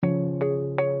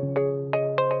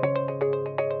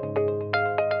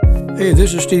Hey,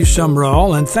 this is Steve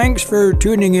Sumrall, and thanks for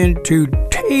tuning in to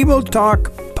Table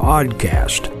Talk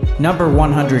Podcast. Number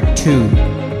 102.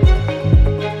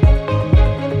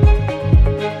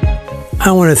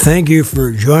 I want to thank you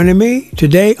for joining me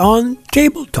today on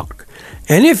Table Talk.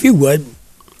 And if you would,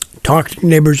 talk to your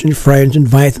neighbors and friends,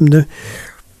 invite them to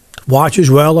watch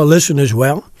as well or listen as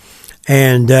well.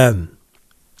 And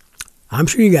I'm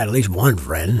sure you got at least one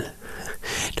friend.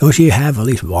 Don't you have at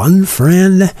least one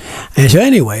friend? And so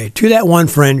anyway, to that one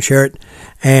friend, share it,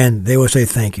 and they will say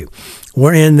thank you.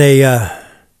 We're in a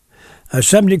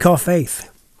subject called faith.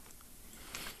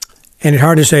 And it's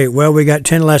hard to say, well, we got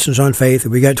 10 lessons on faith, or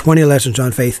we got 20 lessons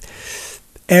on faith.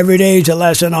 Every day is a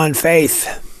lesson on faith.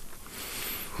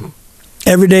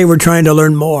 Every day we're trying to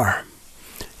learn more.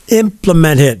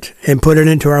 Implement it and put it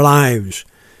into our lives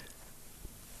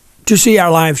to see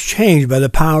our lives changed by the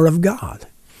power of God.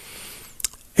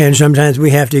 And sometimes we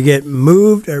have to get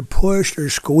moved or pushed or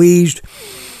squeezed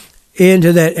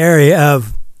into that area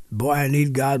of, boy, I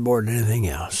need God more than anything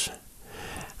else.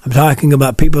 I'm talking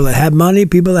about people that have money,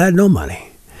 people that have no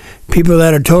money. People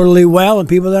that are totally well and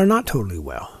people that are not totally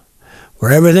well.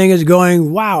 Where everything is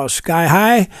going, wow, sky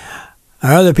high,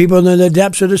 are other people in the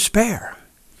depths of despair.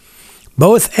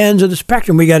 Both ends of the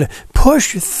spectrum, we got to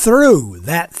push through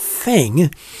that thing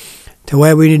to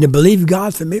where we need to believe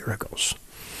God for miracles.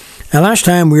 Now, last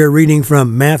time we were reading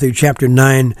from Matthew chapter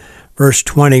 9, verse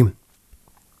 20,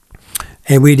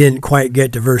 and we didn't quite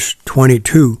get to verse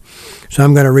 22, so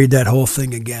I'm going to read that whole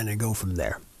thing again and go from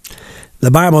there. The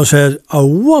Bible says, a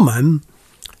woman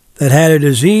that had a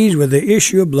disease with the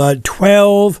issue of blood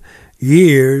 12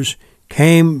 years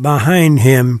came behind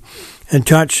him and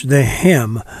touched the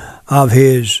hem of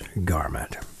his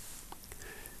garment.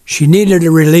 She needed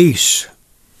a release.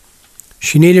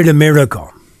 She needed a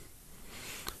miracle.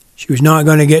 She was not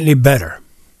going to get any better.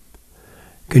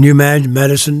 Can you imagine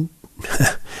medicine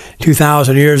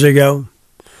 2,000 years ago?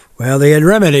 Well, they had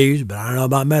remedies, but I don't know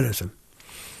about medicine.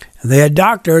 And they had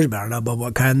doctors, but I don't know about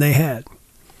what kind they had.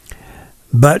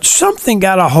 But something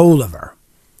got a hold of her.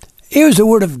 It was the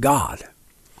Word of God.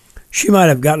 She might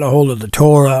have gotten a hold of the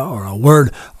Torah or a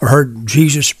word or heard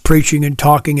Jesus preaching and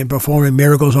talking and performing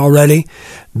miracles already.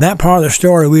 That part of the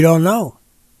story we don't know.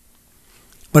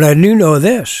 But I do know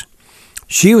this.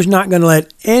 She was not going to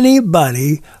let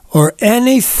anybody or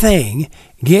anything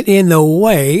get in the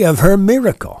way of her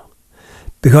miracle.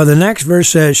 Because the next verse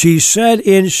says, she said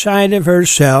inside of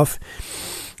herself,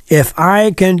 if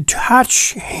I can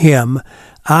touch him,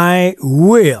 I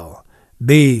will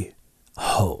be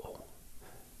whole.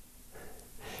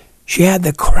 She had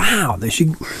the crowd.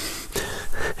 She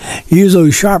used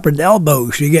those sharpened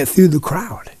elbows to get through the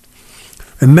crowd.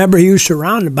 Remember, he was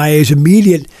surrounded by his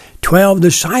immediate 12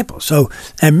 disciples. So,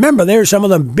 and remember, there's some of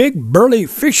them big, burly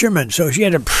fishermen. So she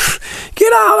had to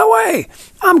get out of the way.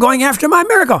 I'm going after my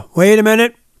miracle. Wait a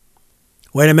minute.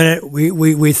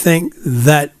 We think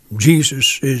that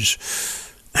Jesus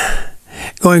is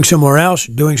going somewhere else,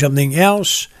 doing something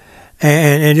else,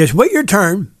 and just wait your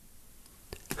turn.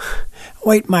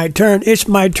 Wait my turn. It's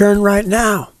my turn right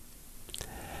now.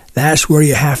 That's where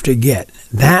you have to get.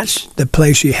 That's the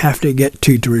place you have to get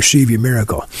to receive your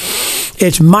miracle.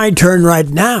 It's my turn right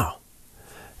now.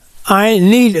 I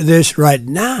need this right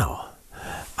now.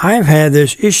 I've had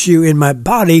this issue in my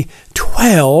body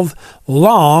 12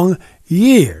 long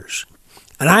years,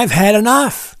 and I've had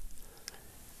enough.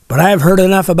 But I've heard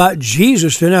enough about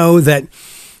Jesus to know that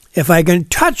if I can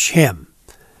touch him,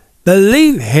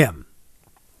 believe him,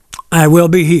 I will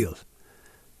be healed.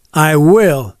 I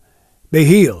will be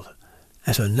healed.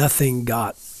 And so nothing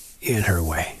got in her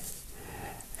way.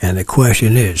 And the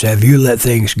question is, have you let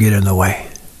things get in the way?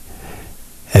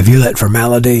 Have you let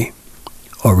formality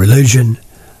or religion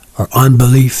or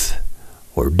unbelief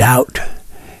or doubt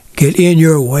get in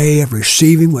your way of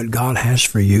receiving what God has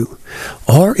for you?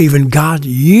 Or even God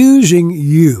using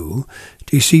you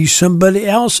to see somebody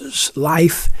else's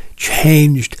life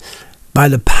changed by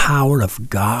the power of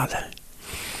God?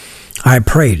 I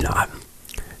pray not.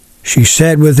 She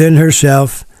said within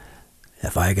herself,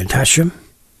 if I can touch him,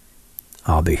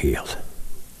 I'll be healed.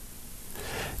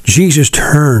 Jesus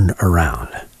turned around.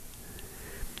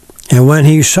 And when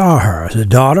he saw her, said,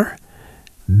 daughter,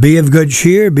 be of good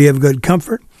cheer, be of good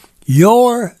comfort.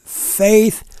 Your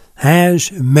faith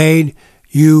has made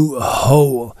you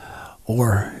whole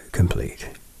or complete.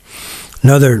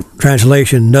 Another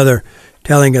translation, another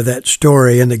telling of that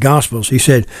story in the Gospels, he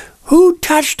said, who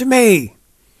touched me?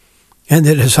 And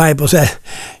the disciples said,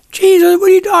 Jesus, what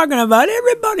are you talking about?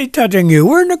 Everybody touching you.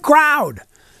 We're in the crowd.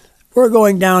 We're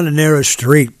going down a narrow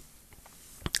street.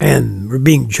 and we're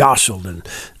being jostled, and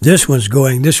this one's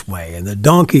going this way, and the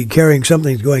donkey carrying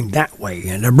something's going that way,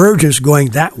 and the merchant's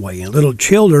going that way, and little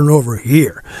children over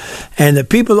here. And the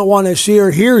people that want to see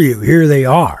or hear you, here they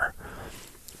are.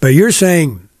 But you're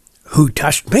saying, who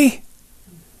touched me?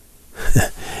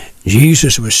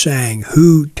 Jesus was saying,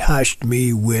 who touched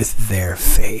me with their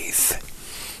faith?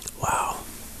 Wow.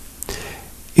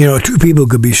 You know, two people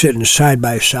could be sitting side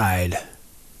by side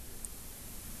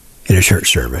in a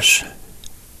church service,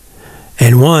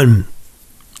 and one,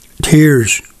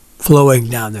 tears flowing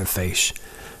down their face,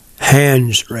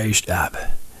 hands raised up,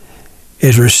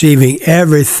 is receiving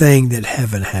everything that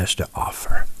heaven has to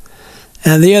offer.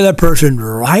 And the other person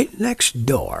right next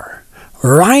door,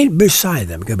 right beside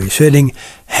them, could be sitting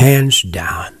hands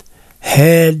down,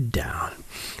 head down,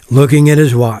 looking at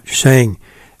his watch, saying,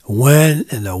 when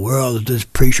in the world is this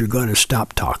preacher going to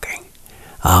stop talking?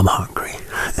 I'm hungry.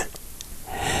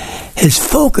 His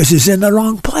focus is in the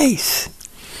wrong place.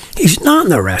 He's not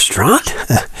in the restaurant.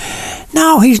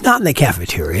 No, he's not in the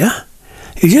cafeteria.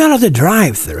 He's not at the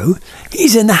drive-thru.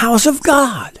 He's in the house of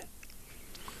God.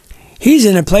 He's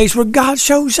in a place where God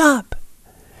shows up.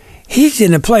 He's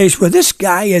in a place where this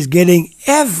guy is getting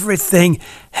everything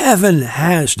heaven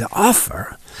has to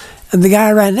offer. And the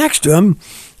guy right next to him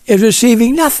is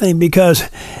receiving nothing because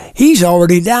he's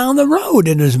already down the road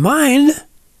in his mind.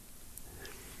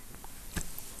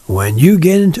 When you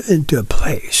get into a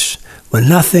place where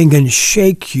nothing can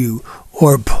shake you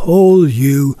or pull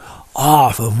you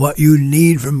off of what you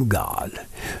need from God,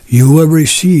 you will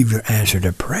receive your answer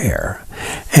to prayer.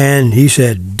 And he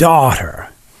said, daughter,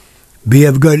 be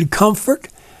of good comfort,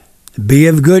 be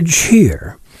of good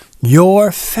cheer. Your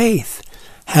faith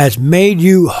has made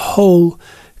you whole,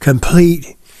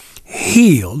 complete,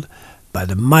 healed by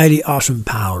the mighty, awesome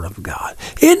power of God.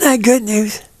 Isn't that good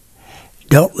news?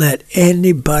 Don't let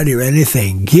anybody or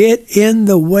anything get in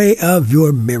the way of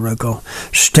your miracle.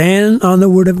 Stand on the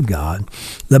Word of God.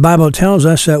 The Bible tells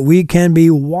us that we can be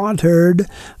watered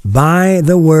by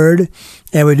the Word,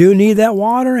 and we do need that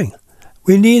watering.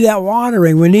 We need that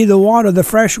watering. We need the water, the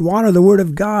fresh water, the Word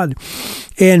of God.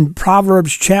 In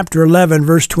Proverbs chapter 11,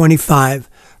 verse 25,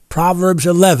 Proverbs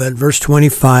 11, verse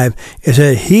 25, it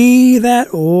says, he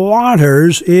that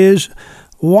waters is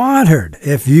watered.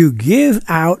 If you give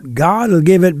out, God will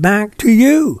give it back to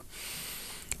you.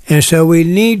 And so we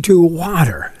need to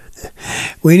water.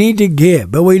 We need to give,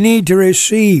 but we need to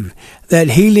receive that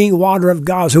healing water of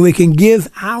God so we can give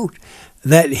out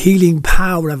that healing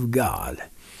power of God.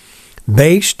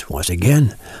 Based, once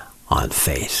again, on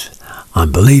faith,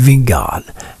 on believing God,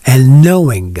 and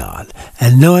knowing God,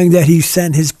 and knowing that he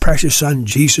sent his precious Son,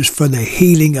 Jesus, for the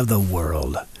healing of the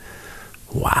world.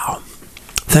 Wow.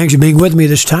 Thanks for being with me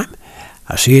this time.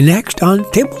 I'll see you next on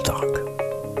Table Talk.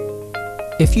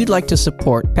 If you'd like to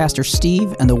support Pastor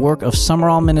Steve and the work of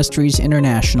Summerall Ministries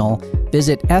International,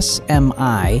 visit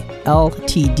smiltd.org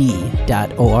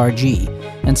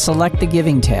and select the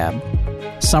Giving tab.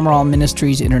 Summerall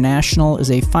Ministries International is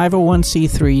a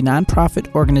 501c3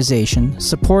 nonprofit organization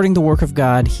supporting the work of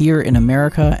God here in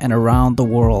America and around the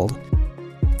world.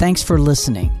 Thanks for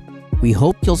listening. We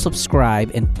hope you'll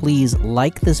subscribe and please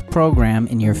like this program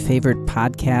in your favorite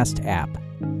podcast app.